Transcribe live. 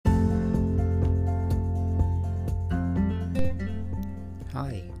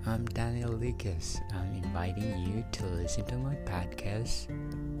Hi, I'm Daniel Lucas. I'm inviting you to listen to my podcast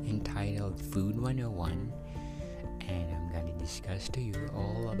entitled Food 101, and I'm going to discuss to you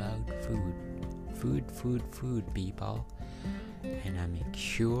all about food. Food, people. And I make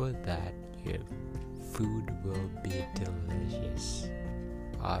sure that your food will be delicious.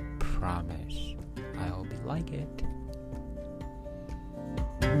 I promise. I hope you like it.